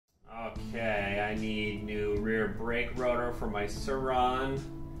I need new rear brake rotor for my Sur Ron.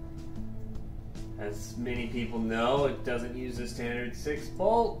 As many people know, it doesn't use a standard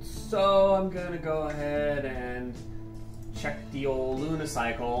 6-bolt, so I'm gonna go ahead and check the old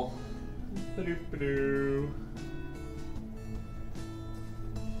unicycle.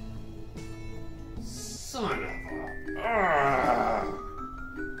 Son of a...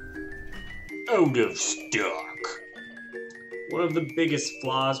 Out of stock. One of the biggest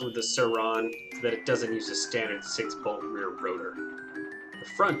flaws with the Sur Ron is that it doesn't use a standard 6-bolt rear rotor. The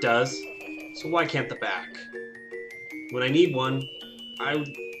front does, so why can't the back? When I need one, I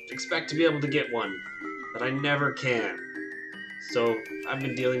would expect to be able to get one, but I never can. So I've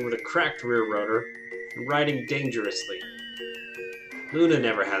been dealing with a cracked rear rotor and riding dangerously. Luna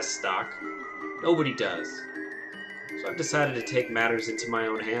never has stock. Nobody does. So I've decided to take matters into my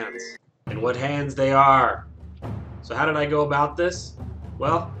own hands. And what hands they are! So how did I go about this?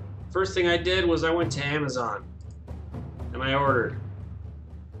 Well, first thing I did was I went to Amazon and I ordered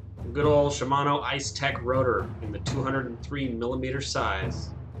a good old Shimano Ice Tech rotor in the 203mm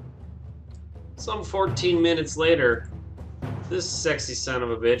size. Some 14 minutes later, this sexy son of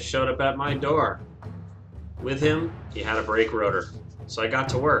a bitch showed up at my door. With him, he had a brake rotor, so I got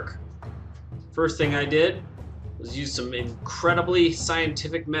to work. First thing I did was use some incredibly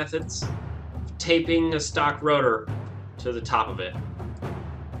scientific methods of taping a stock rotor to the top of it.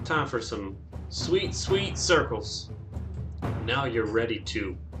 Time for some sweet, sweet circles. Now you're ready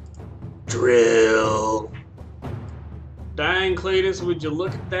to drill. Dang, Cletus, would you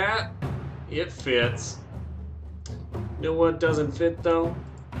look at that? It fits. You know what doesn't fit though?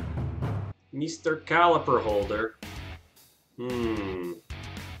 Mr. Caliper holder.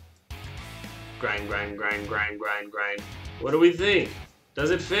 Grind, grind, grind, grind, grind, grind. What do we think? Does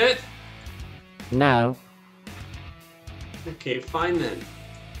it fit? No. Okay, fine then.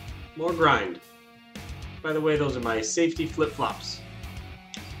 More grind. By the way, those are my safety flip-flops.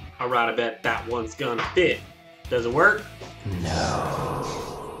 Alright, I bet that one's gonna fit. Does it work?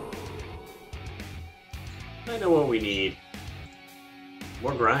 No. I know what we need.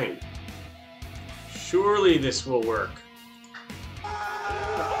 More grind. Surely this will work.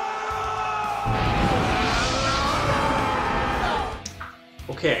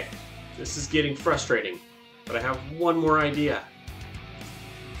 Okay, this is getting frustrating, but I have one more idea.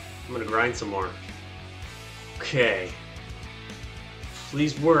 I'm gonna grind some more. Okay.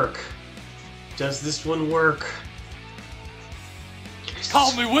 Please work. Does this one work?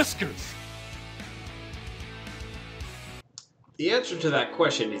 Call me Whiskers! The answer to that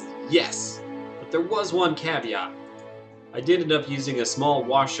question is yes, but there was one caveat. I did end up using a small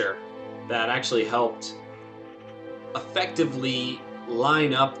washer that actually helped effectively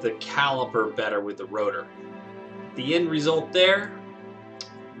line up the caliper better with the rotor. The end result there,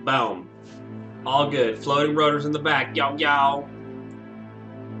 boom. All good. Floating rotors in the back, yow yow.